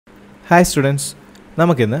Hi students,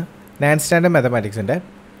 നമുക്കിന്ന് 9th standard മാത്തമാറ്റിക്സിൻ്റെ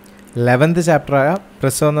 11th ചാപ്റ്ററായ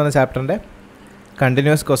prism എന്ന ചാപ്റ്ററിൻ്റെ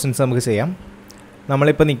കണ്ടിന്യൂസ് ക്വസ്റ്റ്യൻസ് നമുക്ക് ചെയ്യാം.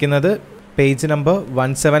 നമ്മളിപ്പോൾ നിൽക്കുന്നത് പേജ് നമ്പർ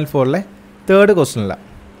 174 തേർഡ് ക്വസ്റ്റ്യനിലാണ്.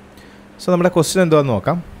 സോ നമ്മുടെ ക്വസ്റ്റ്യൻ എന്തുവാന്ന്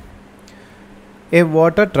നോക്കാം. A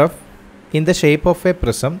water trough in the shape of A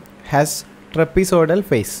prism has ട്രപ്പീസോയിഡൽ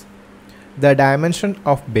face. The dimension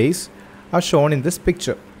of base are shown in this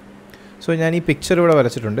picture. So ഞാൻ ഈ പിക്ചർ ഇവിടെ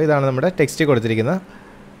വരച്ചിട്ടുണ്ട്. ഇതാണ് നമ്മുടെ ടെക്സ്റ്റിൽ കൊടുത്തിരിക്കുന്ന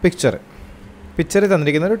പിക്ചറിൽ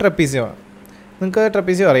തന്നിരിക്കുന്ന ഒരു ട്രപ്പീസിയമാണ്. നിങ്ങൾക്ക്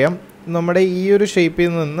ട്രപ്പീസിയം അറിയാം. നമ്മുടെ ഈ ഒരു ഷേപ്പിൽ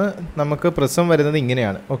നിന്ന് നമുക്ക് പ്രിസം വരുന്നത്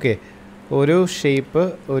ഇങ്ങനെയാണ്. ഓക്കെ, ഒരു ഷേപ്പ്,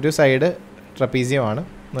 ഒരു സൈഡ് ട്രപ്പീസിയമാണ്.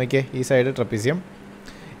 നോക്കിയേ, ഈ സൈഡ് ട്രപ്പീസിയം.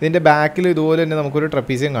 ഇതിൻ്റെ ബാക്കിൽ ഇതുപോലെ തന്നെ നമുക്കൊരു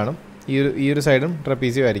ട്രപ്പീസിയം കാണും. ഈ ഒരു സൈഡും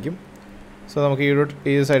ട്രപ്പീസിയം ആയിരിക്കും. സോ നമുക്ക്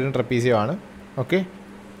ഈ ഒരു സൈഡും ട്രപ്പീസിയമാണ്. ഓക്കെ,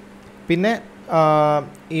 പിന്നെ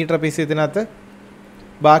ഈ ട്രപ്പീസിയത്തിനകത്ത്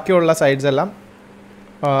ബാക്കിയുള്ള സൈഡ്സ് എല്ലാം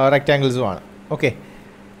റെക്റ്റാങ്കിൾസുമാണ്. ഓക്കെ,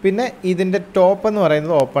 പിന്നെ ഇതിൻ്റെ ടോപ്പ് എന്ന്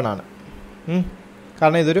പറയുന്നത് ഓപ്പൺ ആണ്.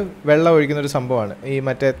 കാരണം ഇതൊരു വെള്ളം ഒഴിക്കുന്നൊരു സംഭവമാണ്. ഈ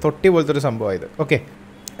മറ്റേ തൊട്ടി പോലത്തെ ഒരു സംഭവമാണ് ഇത്. ഓക്കെ,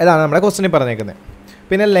 ഇതാണ് നമ്മുടെ ക്വസ്റ്റ്യനിൽ പറഞ്ഞേക്കുന്നത്.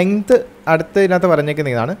 പിന്നെ ലെങ്ത്ത് അടുത്ത് ഇതിനകത്ത് പറഞ്ഞേക്കുന്ന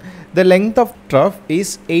ഇതാണ്. The length of trough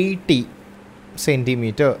is 80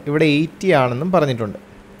 centimetre. ഇവിടെ 80 ആണെന്നും പറഞ്ഞിട്ടുണ്ട്.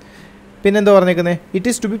 പിന്നെന്താ പറഞ്ഞേക്കുന്നത്? It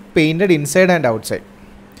is to B painted inside and out side.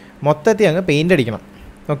 മൊത്തത്തിൽ അങ്ങ് പെയിൻ്റ് അടിക്കണം.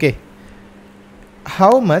 Okay,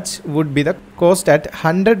 how much would be the cost at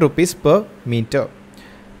 100 rupees per meter.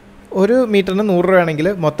 ഒരു മീറ്ററിന് 100 രൂപയാണെങ്കിൽ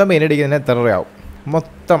മൊത്തം പെയിൻ്റ് അടിക്കുന്നതിന് എത്ര രൂപയാവും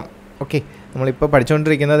മൊത്തം? ഓക്കെ, നമ്മളിപ്പോൾ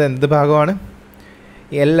പഠിച്ചുകൊണ്ടിരിക്കുന്നത് എന്ത് ഭാഗമാണ്?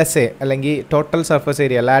 LSA അല്ലെങ്കിൽ total surface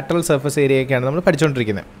area, lateral surface ഏരിയയൊക്കെയാണ് നമ്മൾ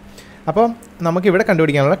പഠിച്ചുകൊണ്ടിരിക്കുന്നത്. അപ്പോൾ നമുക്കിവിടെ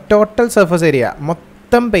കണ്ടുപിടിക്കാനുള്ള ടോട്ടൽ സർഫസ് ഏരിയ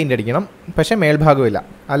മൊത്തം പെയിൻ്റ് അടിക്കണം. പക്ഷേ മേൽഭാഗമില്ല,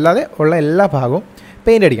 അല്ലാതെ ഉള്ള എല്ലാ ഭാഗവും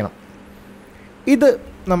പെയിൻ്റ് അടിക്കണം. ഇത്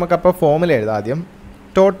നമുക്കപ്പോൾ ഫോമുല എഴുതാം. ആദ്യം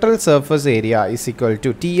total surface area is equal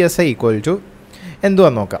to TSA equal to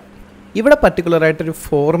എന്തുവാന്ന് നോക്കാം. ഇവിടെ പർട്ടിക്കുലറായിട്ടൊരു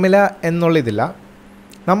ഫോർമുല എന്നുള്ളതില്ല.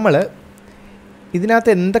 നമ്മൾ ഇതിനകത്ത്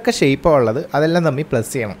എന്തൊക്കെ ഷേപ്പാണ് ഉള്ളത് അതെല്ലാം തമ്മിൽ പ്ലസ്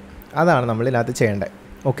ചെയ്യണം. അതാണ് നമ്മൾ ഇതിനകത്ത് ചെയ്യേണ്ടത്.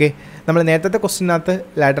 ഓക്കെ, നമ്മൾ നേരത്തെ ക്വസ്റ്റ്യനകത്ത്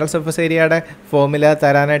ലാറ്ററൽ സർഫസ് ഏരിയയുടെ ഫോർമുല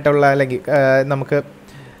തരാനായിട്ടുള്ള അല്ലെങ്കിൽ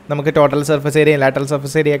നമുക്ക് ടോട്ടൽ സർഫസ് ഏരിയയും ലാറ്ററൽ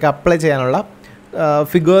സർഫസ് ഏരിയയൊക്കെ അപ്ലൈ ചെയ്യാനുള്ള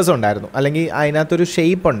ഫിഗേഴ്സ് ഉണ്ടായിരുന്നു, അല്ലെങ്കിൽ അതിനകത്തൊരു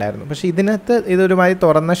ഷേപ്പ് ഉണ്ടായിരുന്നു. പക്ഷേ ഇതിനകത്ത് ഇതൊരുമാതിരി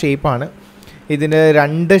തുറന്ന ഷേപ്പാണ്. ഇതിന്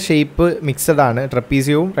രണ്ട് ഷേപ്പ് മിക്സഡ് ആണ്,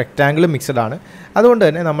 ട്രപ്പീസിയവും റെക്റ്റാങ്കിളും മിക്സഡ് ആണ്. അതുകൊണ്ട്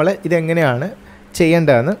തന്നെ നമ്മൾ ഇതെങ്ങനെയാണ്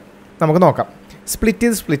ചെയ്യേണ്ടതെന്ന് നമുക്ക് നോക്കാം.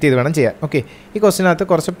 സ്പ്ലിറ്റ് ചെയ്ത് വേണം ചെയ്യാൻ. ഓക്കെ, ഈ ക്വസ്റ്റിനകത്ത്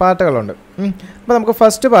കുറച്ച് പാർട്ടുകളുണ്ട്. അപ്പോൾ നമുക്ക്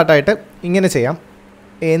ഫസ്റ്റ് പാർട്ടായിട്ട് ഇങ്ങനെ ചെയ്യാം.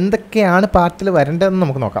 എന്തൊക്കെയാണ് പാർട്ടിൽ വരേണ്ടതെന്ന്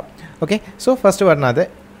നമുക്ക് നോക്കാം. Okay, so first പാർട്ടിനകത്ത്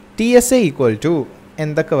TSA equal to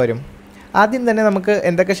എന്തൊക്കെ വരും? ആദ്യം തന്നെ നമുക്ക്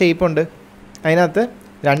എന്തൊക്കെ ഷേപ്പ് ഉണ്ട്? അതിനകത്ത്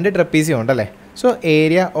 2 ട്രപ്പീസിയം ഉണ്ടല്ലേ. സോ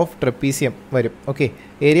ഏരിയ ഓഫ് ട്രപ്പീസിയം വരും. ഓക്കെ,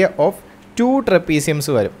 ഏരിയ ഓഫ് 2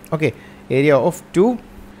 ട്രപ്പീസിയംസ് വരും. Okay, area of 2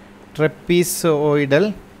 ട്രപ്പീസോയിഡൽ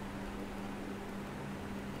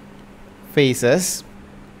faces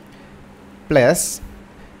plus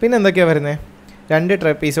പിന്നെ എന്തൊക്കെയാണ് വരുന്നത്? 2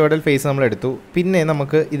 ട്രപ്പീസോയിഡൽ ഫേസ് നമ്മൾ എടുത്തു. പിന്നെ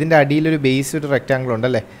നമുക്ക് ഇതിൻ്റെ അടിയിലൊരു ബേസ് ഒരു റെക്റ്റാങ്കിൾ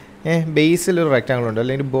ഉണ്ടല്ലേ. ബേസിലൊരു റെക്റ്റാങ്കിൾ ഉണ്ട്,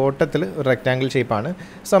 അല്ലെങ്കിൽ ബോട്ടത്തിൽ ഒരു റെക്റ്റാങ്കിൾ ഷേപ്പാണ്.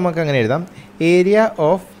 സോ നമുക്ക് അങ്ങനെ എഴുതാം. Area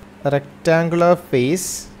of rectangular face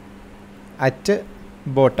at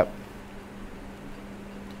bottom.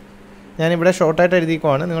 ഞാനിവിടെ ഷോർട്ടായിട്ട്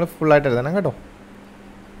എഴുതിക്കുവാണ്, നിങ്ങൾ ഫുള്ളായിട്ട് എഴുതണം കേട്ടോ.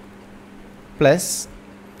 പ്ലസ്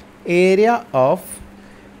ഏരിയ ഓഫ്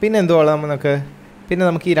പിന്നെ എന്തുവാണ് പിന്നെ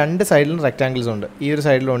നമുക്ക് ഈ 2 സൈഡിലും റെക്റ്റാങ്കിൾസ് ഉണ്ട്. ഈ ഒരു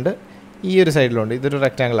സൈഡിലുണ്ട്, ഈ ഒരു സൈഡിലുണ്ട്. ഇതൊരു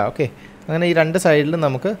റെക്റ്റാങ്കിളാണ്. ഓക്കെ, അങ്ങനെ ഈ 2 സൈഡിലും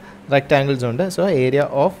നമുക്ക് റെക്റ്റാങ്കിൾസ് ഉണ്ട്. So area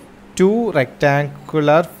of 2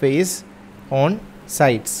 rectangular face on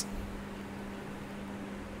sides.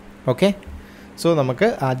 Okay, so നമുക്ക്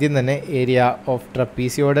ആദ്യം തന്നെ ഏരിയ ഓഫ്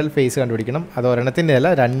ട്രപ്പീസിയോഡൽ ഫേസ് കണ്ടുപിടിക്കണം. അത് ഒരെണ്ണത്തിൻ്റെ അല്ല,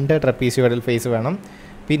 2 ട്രപ്പീസിയോഡൽ ഫേസ് വേണം.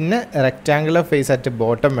 പിന്നെ റെക്റ്റാങ്കുലർ ഫേസ് അറ്റ്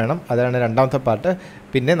ബോട്ടം വേണം, അതാണ് രണ്ടാമത്തെ പാർട്ട്.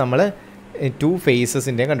 പിന്നെ നമ്മൾ 2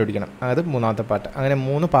 ഫേസസിൻ്റെയും കണ്ടുപിടിക്കണം, അത് മൂന്നാമത്തെ പാർട്ട്. അങ്ങനെ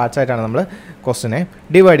 3 പാർട്സായിട്ടാണ് നമ്മൾ ക്വസ്റ്റിനെ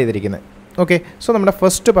ഡിവൈഡ് ചെയ്തിരിക്കുന്നത്. ഓക്കെ, സോ നമ്മുടെ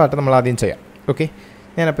ഫസ്റ്റ് പാർട്ട് നമ്മൾ ആദ്യം ചെയ്യാം. ഓക്കെ,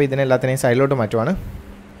 ഞാനപ്പോൾ ഇതിനെല്ലാത്തിനെയും സൈഡിലോട്ട് മാറ്റുവാണ്.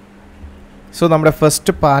 സോ നമ്മുടെ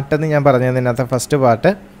ഫസ്റ്റ് പാർട്ടെന്ന് ഞാൻ പറഞ്ഞതിനകത്ത് first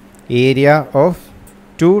part area of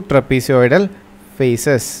 2 ട്രപ്പീസിയോയിഡൽ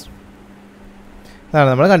faces, അതാണ്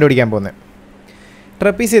നമ്മൾ കണ്ടുപിടിക്കാൻ പോകുന്നത്.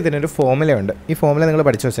 ട്രപ്പീസിയത്തിനൊരു ഫോമുലയുണ്ട്. ഈ ഫോമുല നിങ്ങൾ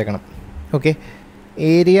പഠിച്ചു വച്ചേക്കണം. Okay,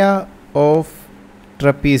 area of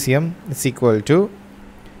trapezium is equal to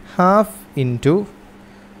half into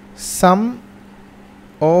some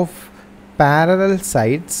of parallel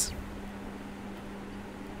sides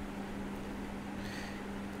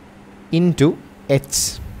into H.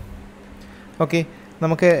 Okay,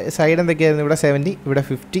 നമുക്ക് സൈഡ് എന്തൊക്കെയായിരുന്നു? ഇവിടെ 70, ഇവിടെ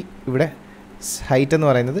 50, ഇവിടെ ഹൈറ്റ് എന്ന്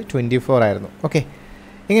പറയുന്നത് 24 ആയിരുന്നു. ഓക്കെ,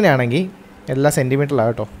 ഇങ്ങനെയാണെങ്കിൽ എല്ലാ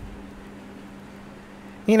സെൻറ്റിമീറ്ററിലാണ് കേട്ടോ.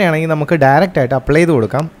 ഇങ്ങനെയാണെങ്കിൽ നമുക്ക് ഡയറക്റ്റായിട്ട് അപ്ലൈ ചെയ്ത്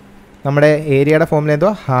കൊടുക്കാം. നമ്മുടെ ഏരിയയുടെ ഫോമുല എന്തോ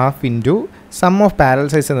half into some of parallel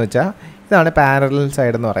sides എന്ന് വെച്ചാൽ ഇതാണ് പാരലൽ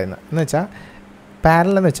സൈഡ് എന്ന് പറയുന്നത്. എന്ന് വെച്ചാൽ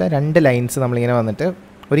പാരലൽ എന്ന് വെച്ചാൽ 2 ലൈൻസ് നമ്മളിങ്ങനെ വന്നിട്ട്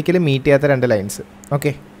ഒരിക്കലും മീറ്റ് ചെയ്യാത്ത 2 ലൈൻസ്.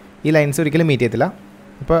 ഓക്കെ, ഈ ലൈൻസ് ഒരിക്കലും മീറ്റ് ചെയ്യത്തില്ല.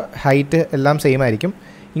 അപ്പോൾ ഹൈറ്റ് എല്ലാം സെയിം ആയിരിക്കും,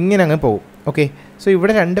 ഇങ്ങനെ അങ്ങ് പോകും. ഓക്കെ, സോ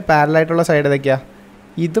ഇവിടെ 2 പാരലായിട്ടുള്ള സൈഡ് ഏതൊക്കെയാണ്?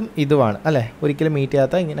 ഇതുമാണ് അല്ലേ, ഒരിക്കലും മീറ്റ്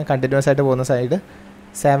ചെയ്യാത്ത ഇങ്ങനെ കണ്ടിന്യൂസ് ആയിട്ട് പോകുന്ന സൈഡ്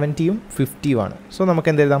 70യും 50യുമാണ്. സോ നമുക്ക്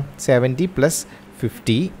എന്ത് എഴുതാം? 70 +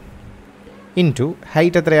 50 ഇൻറ്റു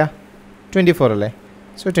ഹൈറ്റ് എത്രയാണ്? 24 അല്ലേ,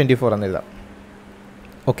 സോ 24 എന്ന് എഴുതാം.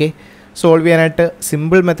 ഓക്കെ, സോൾവ് ചെയ്യാനായിട്ട്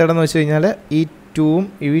സിമ്പിൾ മെത്തേഡ് എന്ന് വെച്ച് കഴിഞ്ഞാൽ ഈ 2ഉം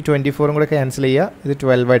ഈ 24ഉം കൂടെ ക്യാൻസൽ ചെയ്യുക, ഇത്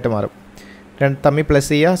 12 ആയിട്ട് മാറും. തമ്മിൽ പ്ലസ്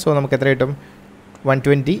ചെയ്യുക, സോ നമുക്ക് എത്ര കിട്ടും?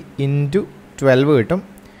 120 × 12 കിട്ടും.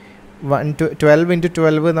 12 ×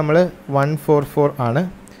 12 നമ്മൾ 144 ആണ്.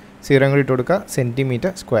 0 കൂടി ഇട്ട് കൊടുക്കുക,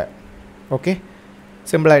 cm². ഓക്കെ,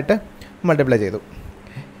 സിമ്പിളായിട്ട് മൾട്ടിപ്ലൈ ചെയ്തു.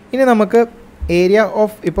 ഇനി നമുക്ക് ഏരിയ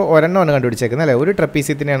ഓഫ് ഇപ്പോൾ ഒരെണ്ണമാണ് കണ്ടുപിടിച്ചേക്കുന്നത് അല്ലേ, ഒരു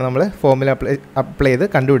ട്രപ്പീസ്യത്തിനെയാണ് നമ്മൾ ഫോമുല അപ്ലൈ ചെയ്ത്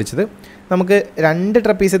കണ്ടുപിടിച്ചത്. നമുക്ക് 2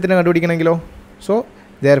 ട്രപ്പീസ്യത്തിനെ കണ്ടുപിടിക്കണമെങ്കിലോ? So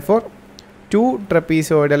therefore 2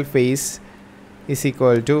 ട്രപ്പീസോയിഡൽ face is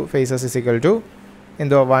equal to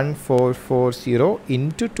എന്തോ 1440 ×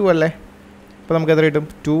 2 അല്ലേ. അപ്പോൾ നമുക്ക് എത്ര കിട്ടും?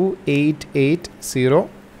 2880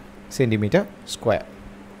 cm².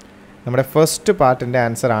 നമ്മുടെ ഫസ്റ്റ് പാർട്ടിൻ്റെ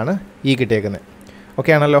ആൻസറാണ് ഈ കിട്ടിയേക്കുന്നത്.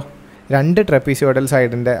 ഓക്കെ ആണല്ലോ, 2 ട്രപ്പീസോയിഡൽ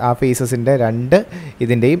സൈഡിൻ്റെ ആ ഫേസസിൻ്റെ 2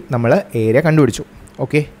 ഇതിൻ്റെയും നമ്മൾ ഏരിയ കണ്ടുപിടിച്ചു.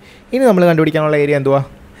 ഓക്കെ, ഇനി നമ്മൾ കണ്ടുപിടിക്കാനുള്ള ഏരിയ എന്തുവാ?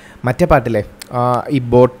 മറ്റേ പാർട്ടിലെ ഈ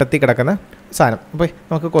ബോട്ടത്തിൽ കിടക്കുന്ന സാധനം. അപ്പോൾ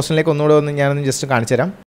നമുക്ക് ക്വസ്റ്റനിലേക്ക് ഒന്നുകൂടെ ഞാനൊന്ന് ജസ്റ്റ് കാണിച്ചു തരാം.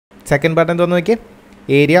 സെക്കൻഡ് പാർട്ട് എന്തോന്ന് നോക്കിയേ,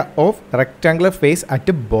 area of rectangular face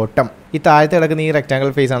at bottom. ഈ താഴത്ത് കിടക്കുന്ന ഈ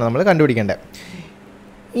റെക്റ്റാങ്കുലർ ഫേസ് ആണ് നമ്മൾ കണ്ടുപിടിക്കേണ്ടത്.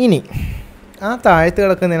 ഇനി ആ താഴത്ത്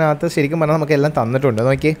കിടക്കുന്നതിനകത്ത് ശരിക്കും പറഞ്ഞാൽ നമുക്ക് എല്ലാം തന്നിട്ടുണ്ട്.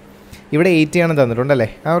 നോക്കിയേ, ഇവിടെ 80 ആണ് തന്നിട്ടുണ്ടല്ലേ.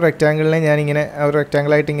 ആ റെക്റ്റാങ്കിളിനെ ഞാനിങ്ങനെ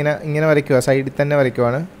റെക്റ്റാങ്കിളായിട്ട് ഇങ്ങനെ വരയ്ക്കുക, സൈഡിൽ തന്നെ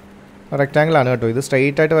വരയ്ക്കുവാണ്. റെക്റ്റാങ്കിളാണ് കേട്ടോ, ഇത്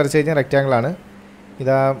സ്ട്രെയിറ്റ് ആയിട്ട് വരച്ച് കഴിഞ്ഞാൽ റെക്റ്റാങ്കിളാണ്.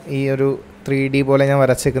 ഇതാ ഈ ഒരു 3D പോലെ ഞാൻ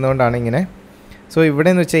വരച്ചേക്കുന്നതുകൊണ്ടാണ് ഇങ്ങനെ. സോ ഇവിടെ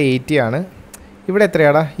എന്ന് വെച്ചാൽ 80 ആണ്. ഇവിടെ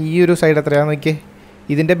എത്രയാടാ? ഈ ഒരു സൈഡ് എത്രയാണെന്ന് നോക്കിയേ,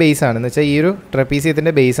 ഇതിൻ്റെ ബേസാണ്. എന്ന് വെച്ചാൽ ഈ ഒരു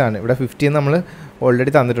ട്രപ്പീസിയത്തിൻ്റെ ബേസാണ്. ഇവിടെ 50 നമ്മൾ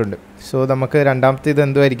ഓൾറെഡി തന്നിട്ടുണ്ട്. സോ നമുക്ക് രണ്ടാമത്തെ ഇത്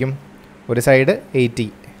എന്തുമായിരിക്കും? ഒരു സൈഡ് 80.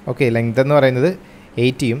 ഓക്കെ, ലെങ്ത് എന്ന് പറയുന്നത്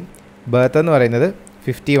 80യും ബർത്ത് എന്ന് പറയുന്നത്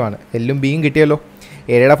 50യുമാണ്. എല്ലും ബിയും കിട്ടിയല്ലോ.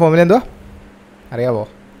 ഏരിയയുടെ ഫോമിൽ എന്തുവാ അറിയാവോ?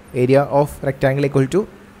 Area of rectangle equal to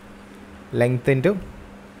length into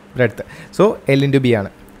breadth. So L into B ആണ്.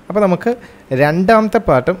 അപ്പോൾ നമുക്ക് രണ്ടാമത്തെ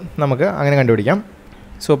പാർട്ടും നമുക്ക് അങ്ങനെ കണ്ടുപിടിക്കാം.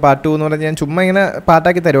 സോ പാർട്ട് 2 എന്ന് പറഞ്ഞാൽ ഞാൻ ചുമ്മാ ഇങ്ങനെ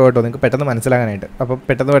പാർട്ടാക്കി തരുമോ കേട്ടോ, നിങ്ങൾക്ക് പെട്ടെന്ന് മനസ്സിലാകാനായിട്ട്. അപ്പോൾ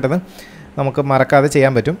പെട്ടെന്ന് നമുക്ക് മറക്കാതെ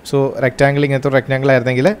ചെയ്യാൻ പറ്റും. സോ റെക്റ്റാങ്കിൾ ഇങ്ങനത്തെ റെക്റ്റാങ്കിൾ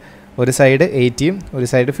ആയിരുന്നെങ്കിൽ ഒരു സൈഡ് 80യും ഒരു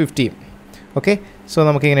സൈഡ് 50യും. ഓക്കെ, സോ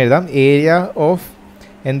നമുക്കിങ്ങനെ എഴുതാം. ഏരിയ ഓഫ്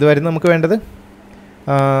എന്തുവായിരുന്നു നമുക്ക് വേണ്ടത്?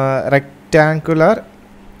 റെക്റ്റാങ്കുലർ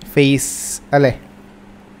ഫേസ് അല്ലേ,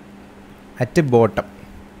 അറ്റ് ബോട്ടം.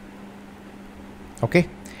 ഓക്കെ,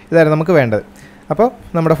 ഇതായിരുന്നു നമുക്ക് വേണ്ടത്. അപ്പോൾ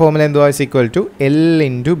നമ്മുടെ ഫോമുല എന്തുവാ? Is equal to L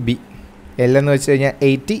into B. L എന്ന് വെച്ച് കഴിഞ്ഞാൽ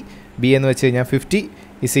 80, ബി എന്ന് വെച്ച് കഴിഞ്ഞാൽ 50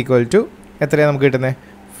 ഇസ് ഈക്വൽ ടു എത്രയാണ് നമുക്ക് കിട്ടുന്നത്?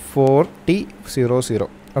 4000.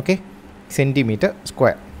 Okay, cm².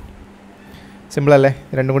 സിമ്പിളല്ലേ?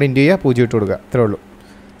 രണ്ടും കൂടി ഇൻറ്റു ചെയ്യുക, 0 ഇട്ട് കൊടുക്കുക, അത്രേ ഉള്ളൂ.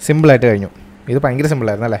 സിമ്പിളായിട്ട് കഴിഞ്ഞു. ഇത് ഭയങ്കര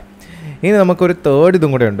സിമ്പിളായിരുന്നു അല്ലേ. ഇനി നമുക്കൊരു തേർഡ് ഇതും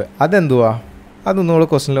കൂടെ ഉണ്ട്. അതെന്തുവാ? അതൊന്നുകൂടെ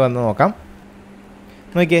ക്വസ്റ്റനിൽ വന്ന് നോക്കാം.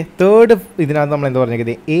 നോക്കിയേ, തേർഡ് ഇതിനകത്ത് നമ്മൾ എന്താ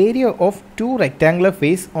പറഞ്ഞേക്കുന്നത്? Area of 2 rectangular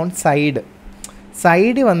face on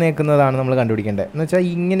side വന്നേക്കുന്നതാണ് നമ്മൾ കണ്ടുപിടിക്കേണ്ടത്. എന്ന് വെച്ചാൽ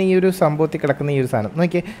ഇങ്ങനെ ഈ ഒരു സംഭവത്തിൽ കിടക്കുന്ന ഈ ഒരു സാധനം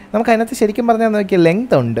നോക്കിയേ, നമുക്ക് അതിനകത്ത് ശരിക്കും പറഞ്ഞാൽ നോക്കിയാൽ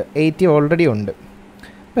ലെങ്ത് ഉണ്ട്, 80 ഓൾറെഡി ഉണ്ട്.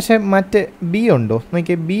 പക്ഷേ മറ്റ് ബി ഉണ്ടോ?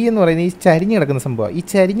 നോക്കിയാൽ ബി എന്ന് പറയുന്നത് ഈ ചരിഞ്ഞ് കിടക്കുന്ന സംഭവമാണ്. ഈ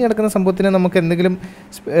ചരിഞ്ഞ് കിടക്കുന്ന സംഭവത്തിന് നമുക്ക് എന്തെങ്കിലും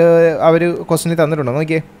അവർ ക്വസ്റ്റനിൽ തന്നിട്ടുണ്ടോ?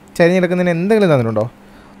 നോക്കിയേ, ചരിഞ്ഞ് കിടക്കുന്നതിന് എന്തെങ്കിലും തന്നിട്ടുണ്ടോ?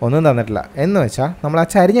 ഒന്നും തന്നിട്ടില്ല. എന്ന് വെച്ചാൽ നമ്മൾ ആ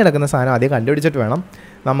ചരിഞ്ഞ് കിടക്കുന്ന സാധനം ആദ്യം കണ്ടുപിടിച്ചിട്ട് വേണം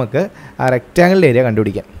നമുക്ക് ആ റെക്റ്റാങ്കിളിൻ്റെ ഏരിയ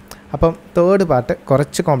കണ്ടുപിടിക്കാൻ. അപ്പം തേർഡ് പാർട്ട്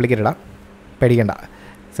കുറച്ച് കോംപ്ലിക്കേറ്റഡാണ്, പേടിക്കണ്ട,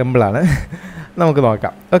 സിമ്പിളാണ്. നമുക്ക്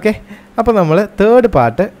നോക്കാം. ഓക്കെ, അപ്പോൾ നമ്മൾ തേർഡ്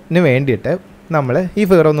പാർട്ടിന് വേണ്ടിയിട്ട് നമ്മൾ ഈ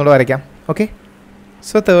ഫിഗർ ഒന്നുകൂടെ വരയ്ക്കാം. ഓക്കെ,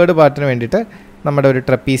 സോ തേർഡ് പാർട്ടിന് വേണ്ടിയിട്ട് നമ്മുടെ ഒരു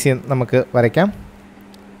ട്രപ്പീസിയം നമുക്ക് വരയ്ക്കാം.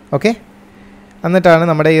 ഓക്കെ, എന്നിട്ടാണ്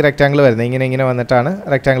നമ്മുടെ ഈ റെക്റ്റാങ്കിൾ വരുന്നത്. ഇങ്ങനെ വന്നിട്ടാണ്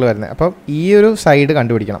റെക്റ്റാങ്കിൾ വരുന്നത്. അപ്പം ഈ ഒരു സൈഡ്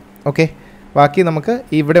കണ്ടുപിടിക്കണം. ഓക്കെ, ബാക്കി നമുക്ക്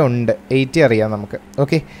ഇവിടെ ഉണ്ട്, 80 അറിയാം നമുക്ക്.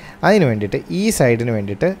 ഓക്കെ, അതിന് വേണ്ടിയിട്ട് ഈ സൈഡിന്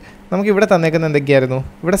വേണ്ടിയിട്ട് നമുക്ക് ഇവിടെ തന്നേക്കുന്ന എന്തൊക്കെയായിരുന്നു?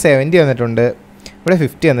 ഇവിടെ 70 വന്നിട്ടുണ്ട്, ഇവിടെ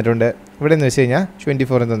 50 വന്നിട്ടുണ്ട്, ഇവിടെ എന്ന് വെച്ച് കഴിഞ്ഞാൽ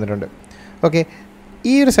 24 തന്നിട്ടുണ്ട്. ഓക്കെ,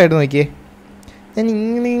 ഈ ഒരു സൈഡ് നോക്കിയേ, ഞാൻ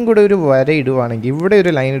ഇങ്ങനെയും കൂടെ ഒരു വര ഇടുവാണെങ്കിൽ, ഇവിടെ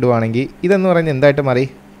ഒരു ലൈൻ ഇടുവാണെങ്കിൽ ഇതെന്ന് പറയുന്നത് എന്തായിട്ട് മാറി?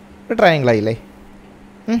 ഒരു ട്രയാങ്കിൾ ആയില്ലേ?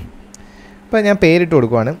 അപ്പോൾ ഞാൻ പേരിട്ട്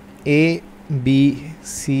കൊടുക്കുവാണ്, ABCDE.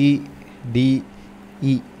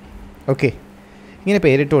 ഓക്കെ, ഇങ്ങനെ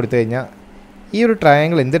പേരിട്ട് കൊടുത്തു കഴിഞ്ഞാൽ ഈ ഒരു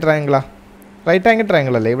ട്രയാങ്കിൾ എന്ത് ട്രയാങ്കിളാണ്? റൈറ്റ് ആംഗിൾ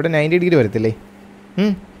ട്രയാങ്കിൾ അല്ലേ? ഇവിടെ 90 ഡിഗ്രി വരത്തില്ലേ?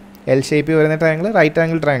 എൽ ഷേപ്പിൽ വരുന്ന triangle right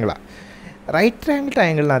angle ട്രയാങ്കിളാണ്. Right angle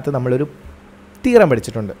ട്രയാങ്കിളിനകത്ത് നമ്മളൊരു തീരം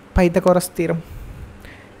പഠിച്ചിട്ടുണ്ട്, പൈത്തഗോറസ് തീരം.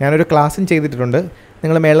 ഞാനൊരു ക്ലാസ്സും ചെയ്തിട്ടുണ്ട്.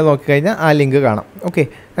 നിങ്ങൾ മേലെ നോക്കിക്കഴിഞ്ഞാൽ ആ ലിങ്ക് കാണാം. ഓക്കെ,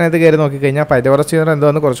 അതിനകത്ത് കയറി നോക്കിക്കഴിഞ്ഞാൽ പൈതഗോറസ് തിയറം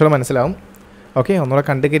എന്താണെന്ന് കുറച്ചുകൂടെ മനസ്സിലാവും. ഓക്കെ, ഒന്നുകൂടെ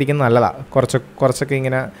കണ്ടൊക്കെ ഇരിക്കുന്നത് നല്ലതാണ്. കുറച്ചൊക്കെ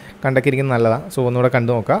ഇങ്ങനെ കണ്ടൊക്കെ ഇരിക്കുന്നത് നല്ലതാണ്. സോ ഒന്നുകൂടെ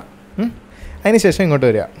കണ്ടു നോക്കുക. അതിന് ശേഷം ഇങ്ങോട്ട്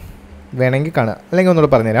വരിക, വേണമെങ്കിൽ കാണുക, അല്ലെങ്കിൽ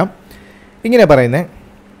ഒന്നുകൂടെ പറഞ്ഞുതരാം. ഇങ്ങനെ പറയുന്നത്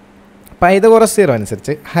പൈതഗോറസ് തിയറം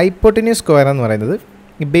അനുസരിച്ച് ഹൈപ്പോട്ടിന്യൂസ് സ്ക്വയർ എന്ന് പറയുന്നത്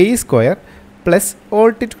base square plus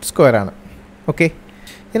altitude square ആണ്. ഓക്കെ,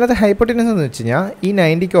 ഇതിനകത്ത് ഹൈപ്പോട്ടിന്യൂസ് എന്ന് വെച്ച് കഴിഞ്ഞാൽ ഈ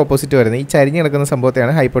 90ക്ക് ഓപ്പോസിറ്റ് വരുന്നത് ഈ ചരിഞ്ഞ് കിടക്കുന്ന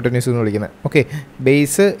സംഭവത്തെയാണ് ഹൈപ്പോട്ടിന്യൂസ് എന്ന് വിളിക്കുന്നത്. ഓക്കെ,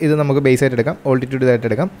 ബേസ് ഇത് നമുക്ക് ബേസ് ആയിട്ട് എടുക്കാം, ഓൾട്ടിറ്റ്യൂഡ് ഇതായിട്ട്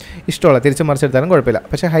എടുക്കാം, ഇഷ്ടമുള്ള തിരിച്ച് മറിച്ചെടുത്താലും കുഴപ്പമില്ല.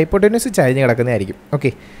 പക്ഷേ ഹൈപ്പോട്ടിന്യൂസ് ചരിഞ്ഞ് കിടക്കുന്നതായിരിക്കും.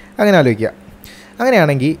 ഓക്കെ, അങ്ങനെ ആലോചിക്കുക.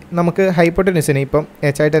 അങ്ങനെയാണെങ്കിൽ നമുക്ക് ഹൈപ്പോട്ടിന്യൂസിനെ ഇപ്പം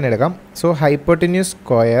എച്ച് ആയിട്ട് തന്നെ എടുക്കാം. So hypotenuse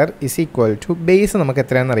square is equal to base നമുക്ക്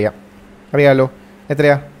എത്രയാണെന്ന് അറിയാമല്ലോ.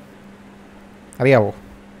 എത്രയാ അറിയാവോ?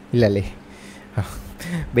 ഇല്ലല്ലേ?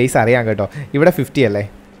 ബേസ് അറിയാം കേട്ടോ. ഇവിടെ 50 അല്ലേ?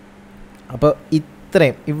 അപ്പോൾ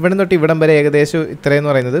ഇത്രയും ഇവിടം തൊട്ട് ഇവിടം വരെ ഏകദേശം ഇത്രയെന്ന്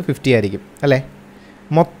പറയുന്നത് 50 ആയിരിക്കും അല്ലേ?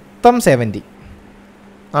 മൊത്തം 70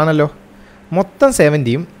 ആണല്ലോ. മൊത്തം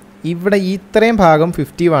 70യും ഇവിടെ ഇത്രയും ഭാഗം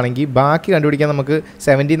 50 ആണെങ്കിൽ ബാക്കി കണ്ടുപിടിക്കാൻ നമുക്ക്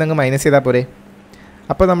 70 അങ്ങ് മൈനസ് ചെയ്താൽ പോരെ.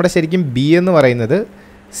 അപ്പോൾ നമ്മുടെ ശരിക്കും ബി എന്ന് പറയുന്നത്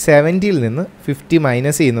 70യിൽ നിന്ന് 50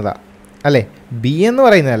 മൈനസ് ചെയ്യുന്നതാണ് അല്ലേ? ബി എന്ന്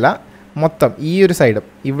പറയുന്നതല്ല, മൊത്തം ഈ ഒരു സൈഡും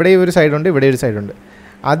ഇവിടെ ഒരു സൈഡുണ്ട്, ഇവിടെ ഒരു സൈഡുണ്ട്,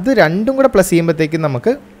 അത് രണ്ടും കൂടെ പ്ലസ് ചെയ്യുമ്പോഴത്തേക്കും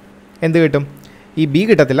നമുക്ക് എന്ത് കിട്ടും? ഈ ബി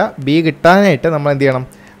കിട്ടത്തില്ല. ബി കിട്ടാനായിട്ട് നമ്മൾ എന്ത് ചെയ്യണം?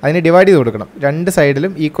 അതിനെ ഡിവൈഡ് ചെയ്ത് കൊടുക്കണം. രണ്ട്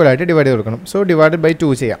സൈഡിലും ഈക്വലായിട്ട് ഡിവൈഡ് ചെയ്ത് കൊടുക്കണം. സോ ഡിവൈഡഡ് ബൈ 2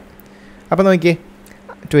 ചെയ്യാം. അപ്പോൾ നോക്കിയേ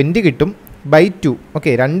 20 കിട്ടും ബൈ 2. ഓക്കെ,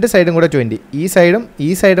 രണ്ട് സൈഡും കൂടെ 20, ഈ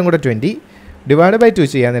സൈഡും കൂടെ 20 ഡിവൈഡ് ബൈ 2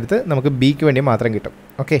 ചെയ്യാൻ നേരത്ത് നമുക്ക് ബിക്ക് വേണ്ടി മാത്രം കിട്ടും.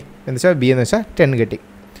 ഓക്കെ, എന്ന് വെച്ചാൽ ബി എന്ന് വെച്ചാൽ 10 കിട്ടി.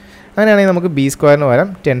 അങ്ങനെയാണെങ്കിൽ നമുക്ക് ബി സ്ക്വയറിന് പകരം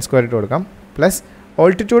 10 സ്ക്വയർ ഇട്ട് കൊടുക്കാം. പ്ലസ്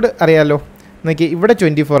ഓൾട്ടിറ്റ്യൂഡ് അറിയാമല്ലോ. നോക്കി ഇവിടെ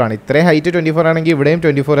 24 ആണ്. ഇത്രയും ഹൈറ്റ് 24 ആണെങ്കിൽ ഇവിടെയും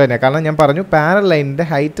 24 തന്നെ. കാരണം ഞാൻ പറഞ്ഞു പാരൽ ലൈനിൻ്റെ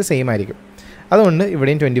ഹൈറ്റ് സെയിം ആയിരിക്കും, അതുകൊണ്ട്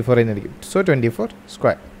ഇവിടെയും 24 ആയിരിക്കും. So 24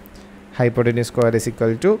 square. Hypotenuse square is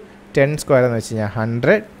equal to 10 square എന്ന് വെച്ച് കഴിഞ്ഞാൽ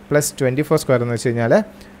 100 പ്ലസ് 24 സ്ക്വയർ എന്ന് വെച്ച് കഴിഞ്ഞാൽ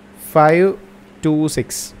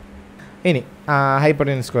 526. ഇനി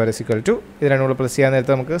hypotenuse square is equal to ഇത് രണ്ടും കൂടെ പ്ലസ് ചെയ്യാൻ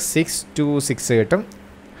നേരത്ത് നമുക്ക് 626 കിട്ടും.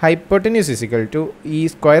 ഹൈപ്പോട്ടിന്യൂസ് ഇസ് ഈക്വൽ ടു ഈ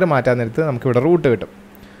സ്ക്വയർ മാറ്റാൻ നേരത്ത് നമുക്കിവിടെ റൂട്ട് കിട്ടും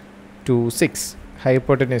 26.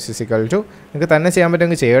 ഹൈപ്പോട്ടിന്യൂസ് ഇസ് ഈക്വൽ ടു നിങ്ങൾക്ക് തന്നെ ചെയ്യാൻ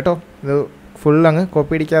പറ്റുമെങ്കിൽ ചെയ്യാം കേട്ടോ. ഇത് ഫുൾ അങ്ങ്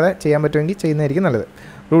കോപ്പി അടിക്കാതെ ചെയ്യാൻ പറ്റുമെങ്കിൽ ചെയ്യുന്നതായിരിക്കും നല്ലത്.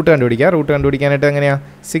 റൂട്ട് കണ്ടുപിടിക്കുക. റൂട്ട് കണ്ടുപിടിക്കാനായിട്ട് എങ്ങനെയാണ്?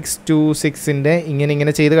 626ൻ്റെ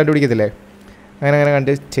ഇങ്ങനെ ചെയ്ത് കണ്ടുപിടിക്കത്തില്ലേ?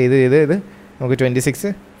 അങ്ങനെ ചെയ്ത് ഇത് നമുക്ക്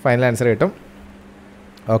 26 ഫൈനൽ ആൻസർ കിട്ടും.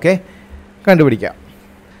 ഓക്കെ, കണ്ടുപിടിക്കാം.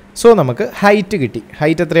 സോ നമുക്ക് ഹൈറ്റ് കിട്ടി.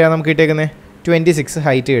 ഹൈറ്റ് എത്രയാണ് നമുക്ക് കിട്ടിയേക്കുന്നത്? 26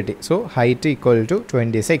 ഹൈറ്റ് കിട്ടി. So height equal to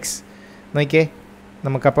 26. നോക്കിയേ,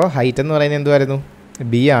 നമുക്കപ്പോൾ ഹൈറ്റ് എന്ന് പറയുന്നത് എന്തുമായിരുന്നു?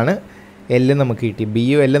 ബി ആണ്. എല്ല് നമുക്ക് കിട്ടി.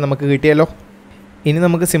 ബിയും എല്ലും നമുക്ക് കിട്ടിയല്ലോ. ഇനി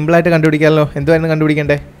നമുക്ക് സിമ്പിളായിട്ട് കണ്ടുപിടിക്കാമല്ലോ. എന്തുമായിരുന്നു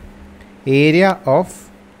കണ്ടുപിടിക്കേണ്ടത്? Area of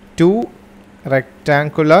 2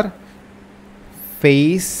 rectangular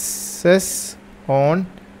faces on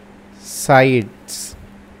sides.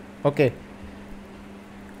 Okay,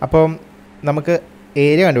 അപ്പം നമുക്ക്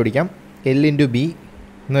ഏരിയ കണ്ടുപിടിക്കാം. എൽ ഇൻറ്റു ബി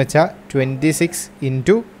എന്ന് വെച്ചാൽ 26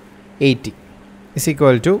 ഇൻറ്റു 80 ഇസ്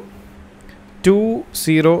ഈക്വൽ ടു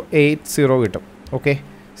 2080 കിട്ടും. Okay,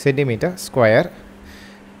 centimetre square.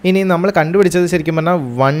 ഇനി നമ്മൾ കണ്ടുപിടിച്ചത് ശരിക്കും പറഞ്ഞാൽ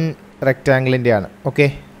 1 റെക്റ്റാങ്കിളിൻ്റെയാണ്. ഓക്കെ,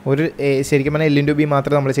 ഒരു ശരിക്കും പറഞ്ഞാൽ എൽ ഇൻറ്റു ബി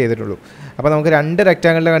മാത്രമേ നമ്മൾ ചെയ്തിട്ടുള്ളൂ. അപ്പോൾ നമുക്ക് 2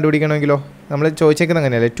 റെക്റ്റാങ്കിളിൻ്റെ കണ്ടുപിടിക്കണമെങ്കിലോ നമ്മൾ ചോദിച്ചേക്കുന്നത്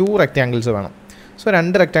അങ്ങനെയല്ലേ, 2 റെക്റ്റാങ്കിൾസ് വേണം. സോ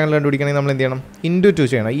 2 റെക്റ്റാങ്കിൾ കണ്ടുപിടിക്കണമെങ്കിൽ നമ്മൾ എന്ത് ചെയ്യണം? ഇൻറ്റു 2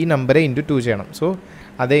 ചെയ്യണം. ഈ നമ്പറെ ഇൻറ്റു 2 ചെയ്യണം. സോ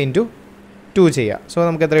അതേ ഇൻറ്റു 2 ചെയ്യുക. സോ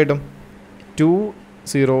നമുക്ക് എത്ര കിട്ടും?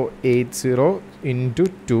 2080 into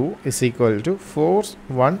 2 is equal to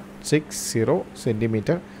 4160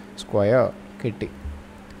 centimetre square കിട്ടി.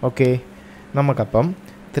 ഓക്കെ, നമുക്കപ്പം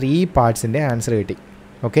 3 പാർട്സിൻ്റെ ആൻസർ കിട്ടി.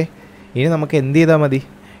 ഓക്കെ, ഇനി നമുക്ക് എന്ത് ചെയ്താൽ മതി?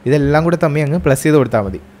 ഇതെല്ലാം കൂടെ തമ്മിൽ അങ്ങ് പ്ലസ് ചെയ്ത് കൊടുത്താൽ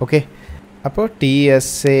മതി. ഓക്കെ, അപ്പോൾ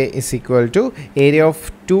TSA is equal to area of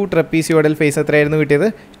 2 ട്രപ്പീസിയോഡൽ face എത്രയായിരുന്നു കിട്ടിയത്?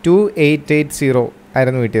 2880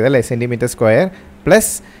 ആയിരുന്നു കിട്ടിയത് അല്ലേ, സെൻറ്റിമീറ്റർ സ്ക്വയർ.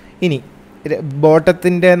 പ്ലസ് ഇനി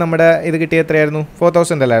ബോട്ടത്തിൻ്റെ നമ്മുടെ ഇത് കിട്ടിയത് എത്രയായിരുന്നു?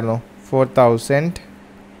 4000 അല്ലായിരുന്നോ? 4000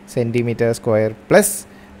 സെൻറ്റിമീറ്റർ സ്ക്വയർ പ്ലസ്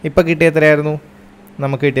ഇപ്പോൾ കിട്ടിയത് എത്രയായിരുന്നു?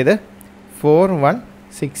 നമുക്ക് കിട്ടിയത്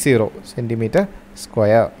 4160 സെൻറ്റിമീറ്റർ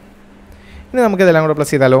സ്ക്വയർ. ഇനി നമുക്കിതെല്ലാം കൂടെ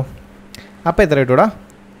പ്ലസ് ചെയ്താലോ? അപ്പോൾ എത്ര കിട്ടൂടാ?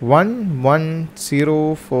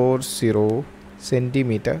 11040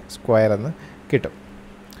 സെൻറ്റിമീറ്റർ സ്ക്വയർ എന്ന് കിട്ടും.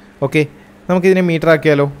 ഓക്കെ, നമുക്കിതിനെ മീറ്റർ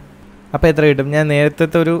ആക്കിയാലോ? അപ്പോൾ എത്ര കിട്ടും? ഞാൻ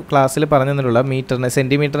നേരത്തെ ഒരു ക്ലാസ്സിൽ പറഞ്ഞു തന്നിട്ടുള്ള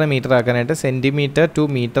സെൻറ്റിമീറ്ററിനെ മീറ്റർ ആക്കാനായിട്ട്, സെൻറ്റിമീറ്റർ ടു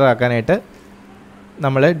മീറ്റർ ആക്കാനായിട്ട്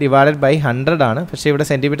നമ്മൾ ഡിവൈഡഡ് ബൈ 100 ആണ്. പക്ഷേ ഇവിടെ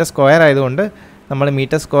സെൻറ്റിമീറ്റർ സ്ക്വയർ ആയതുകൊണ്ട് നമ്മൾ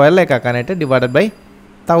മീറ്റർ സ്ക്വയറിലേക്ക് ആക്കാനായിട്ട് ഡിവൈഡഡ് ബൈ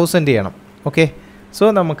 1000 ചെയ്യണം. ഓക്കെ, സോ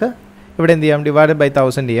നമുക്ക് ഇവിടെ എന്ത് ചെയ്യാം? ഡിവൈഡഡ് ബൈ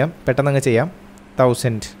 1000 ചെയ്യാം. പെട്ടെന്ന് അങ്ങ് ചെയ്യാം.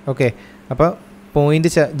 1000. ഓക്കെ, അപ്പോൾ പോയിൻ്റ്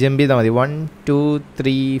ജമ്പ് ചെയ്താൽ മതി. 1 2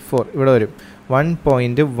 3 4 ഇവിടെ വരും.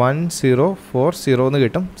 1.1040 എന്ന്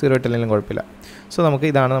കിട്ടും. 0 ഇട്ടില്ലെങ്കിലും കുഴപ്പമില്ല. സോ നമുക്ക്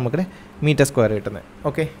ഇതാണ് നമുക്ക് മീറ്റർ സ്ക്വയർ കിട്ടുന്നത്.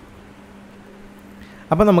 ഓക്കെ,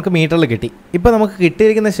 അപ്പോൾ നമുക്ക് മീറ്ററിൽ കിട്ടി. ഇപ്പോൾ നമുക്ക്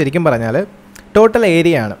കിട്ടിയിരിക്കുന്നത് ശരിക്കും പറഞ്ഞാൽ ടോട്ടൽ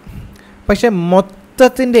ഏരിയ ആണ്. പക്ഷേ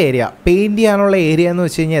മൊത്തത്തിൻ്റെ ഏരിയ, പെയിൻറ്റ് ചെയ്യാനുള്ള ഏരിയ എന്ന്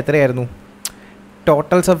വെച്ച് കഴിഞ്ഞാൽ എത്രയായിരുന്നു?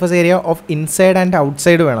 Total surface area of inside and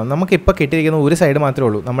outside വേണം. നമുക്കിപ്പോൾ കിട്ടിയിരിക്കുന്ന ഒരു സൈഡ് മാത്രമേ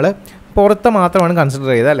ഉള്ളൂ, നമ്മൾ പുറത്ത് മാത്രമാണ് കൺസിഡർ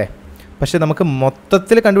ചെയ്തത് അല്ലേ. പക്ഷേ നമുക്ക്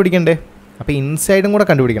മൊത്തത്തിൽ കണ്ടുപിടിക്കണ്ടേ, അപ്പോൾ ഇൻസൈഡും കൂടെ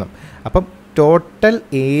കണ്ടുപിടിക്കണം. അപ്പം total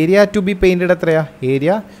area to B painted എത്രയാണ്?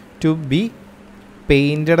 ഏരിയ ടു ബി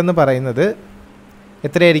പെയിൻറ്റഡ് എന്ന് പറയുന്നത്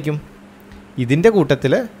എത്രയായിരിക്കും? ഇതിൻ്റെ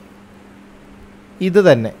കൂട്ടത്തിൽ ഇത്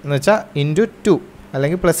തന്നെ എന്ന് വെച്ചാൽ ഇൻറ്റു 2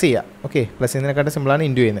 അല്ലെങ്കിൽ പ്ലസ് ചെയ്യുക. ഓക്കെ, പ്ലസ് ചെയ്യുന്നതിനെക്കാട്ടും സിമ്പിളാണ്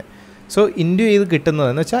ഇൻറ്റു ചെയ്യുന്നത്. സോ ഇൻറ്റു ചെയ്ത്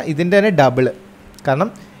കിട്ടുന്നതെന്ന് വെച്ചാൽ ഇതിൻ്റെ തന്നെ ഡബിള്. കാരണം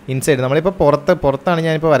ഇൻസൈഡ് നമ്മളിപ്പോൾ പുറത്താണ്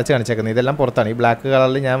ഞാനിപ്പോൾ വരച്ച് കാണിച്ചേക്കുന്നത്, ഇതെല്ലാം പുറത്താണ്. ഈ ബ്ലാക്ക്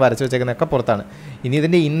കളറിൽ ഞാൻ വരച്ച് വെച്ചേക്കുന്നതൊക്കെ പുറത്താണ്. ഇനി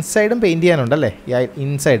ഇതിൻ്റെ ഇൻസൈഡും പെയിൻറ്റ് ചെയ്യാനുണ്ടല്ലേ.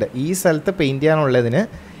 ഇൻസൈഡ് ഈ സ്ഥലത്ത് പെയിൻറ്റ് ചെയ്യാനുള്ളതിന്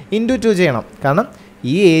ഇൻറ്റു 2 ചെയ്യണം. കാരണം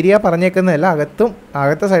ഈ ഏരിയ പറഞ്ഞേക്കുന്നതല്ല,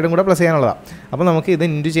 അകത്തെ സൈഡും കൂടെ പ്ലസ് ചെയ്യാനുള്ളതാണ്. അപ്പോൾ നമുക്ക് ഇത്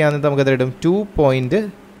ഇൻറ്റു ചെയ്യാൻ നമുക്ക് എത്ര കിട്ടും?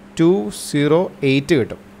 2.208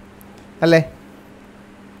 കിട്ടും അല്ലേ.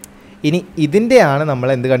 ഇനി ഇതിൻ്റെയാണ് നമ്മൾ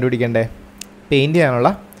എന്ത് കണ്ടുപിടിക്കേണ്ടത്? പെയിൻറ്റ് ചെയ്യാനുള്ള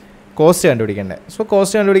കോസ്റ്റ് കണ്ടുപിടിക്കേണ്ടത്. സോ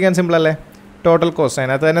കോസ്റ്റ് കണ്ടുപിടിക്കാൻ സിമ്പിളല്ലേ. ടോട്ടൽ കോസ്റ്റ്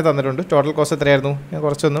അതിനകത്ത് തന്നെ തന്നിട്ടുണ്ട്. ടോട്ടൽ കോസ്റ്റ് എത്രയായിരുന്നു? ഞാൻ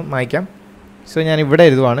കുറച്ചൊന്ന് മായ്ക്കാം. സോ ഞാൻ ഇവിടെ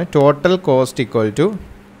എഴുതുവാണ്. ടോട്ടൽ കോസ്റ്റ് ഈക്വൽ ടു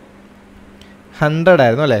 100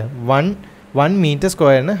 ആയിരുന്നു അല്ലേ. 1 മീറ്റർ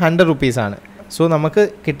സ്ക്വയറിന് 100 റുപ്പീസാണ്. സോ നമുക്ക്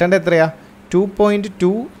കിട്ടേണ്ട എത്രയാണ്?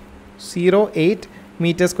 2.208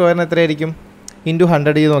 മീറ്റർ സ്ക്വയറിന് എത്രയായിരിക്കും? ഇൻറ്റു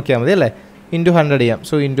 100 ചെയ്ത് നോക്കിയാൽ മതി അല്ലേ. ഇൻറ്റു 100 ചെയ്യാം.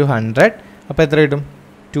 സോ ഇൻറ്റു 100 അപ്പോൾ എത്ര കിട്ടും?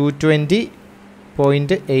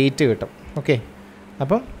 220.8 കിട്ടും. ഓക്കെ,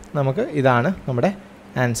 അപ്പം നമുക്ക് ഇതാണ് നമ്മുടെ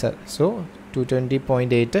ആൻസർ. സോ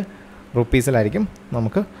 220.8 റുപ്പീസിലായിരിക്കും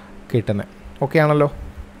നമുക്ക് കിട്ടുന്നത്. ഓക്കെ ആണല്ലോ.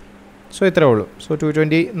 സോ ഇത്രേ ഉള്ളൂ. സോ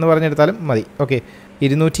 220 എന്ന് പറഞ്ഞെടുത്താലും മതി. ഓക്കെ,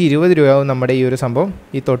 220 രൂപയാവും നമ്മുടെ ഈ ഒരു സംഭവം,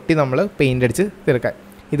 ഈ തൊട്ടി നമ്മൾ പെയിൻ്റ് അടിച്ച് തീർക്കാൻ.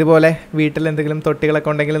 ഇതുപോലെ വീട്ടിൽ എന്തെങ്കിലും തൊട്ടികളൊക്കെ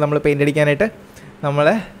ഉണ്ടെങ്കിൽ നമ്മൾ പെയിൻ്റ് അടിക്കാനായിട്ട് നമ്മൾ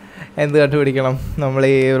എന്ത് കണ്ടുപിടിക്കണം? നമ്മൾ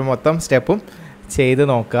ഈ ഒരു മൊത്തം സ്റ്റെപ്പും ചെയ്ത്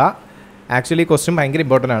നോക്കുക. ആക്ച്വലി ക്വസ്റ്റ്യൻ ഭയങ്കര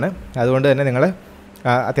ഇമ്പോർട്ടൻ്റ് ആണ്. അതുകൊണ്ട് തന്നെ നിങ്ങൾ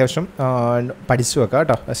അത്യാവശ്യം പഠിച്ചു വെക്കുക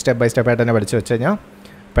കേട്ടോ. സ്റ്റെപ്പ് ബൈ സ്റ്റെപ്പായിട്ട് തന്നെ പഠിച്ചു വെച്ച് കഴിഞ്ഞാൽ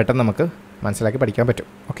പെട്ടെന്ന് നമുക്ക് മനസ്സിലാക്കി പഠിക്കാൻ പറ്റും.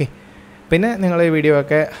 ഓക്കെ, പിന്നെ നിങ്ങൾ ഈ വീഡിയോ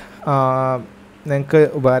ഒക്കെ നിങ്ങൾക്ക്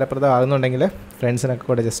ഉപകാരപ്രദമാകുന്നുണ്ടെങ്കിൽ ഫ്രണ്ട്സിനൊക്കെ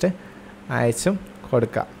കൂടെ ജസ്റ്റ് അയച്ചും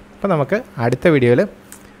കൊടുക്കുക. അപ്പോൾ നമുക്ക് അടുത്ത വീഡിയോയിൽ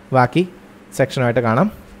ബാക്കി സെക്ഷനുമായിട്ട് കാണാം.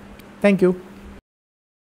 Thank you.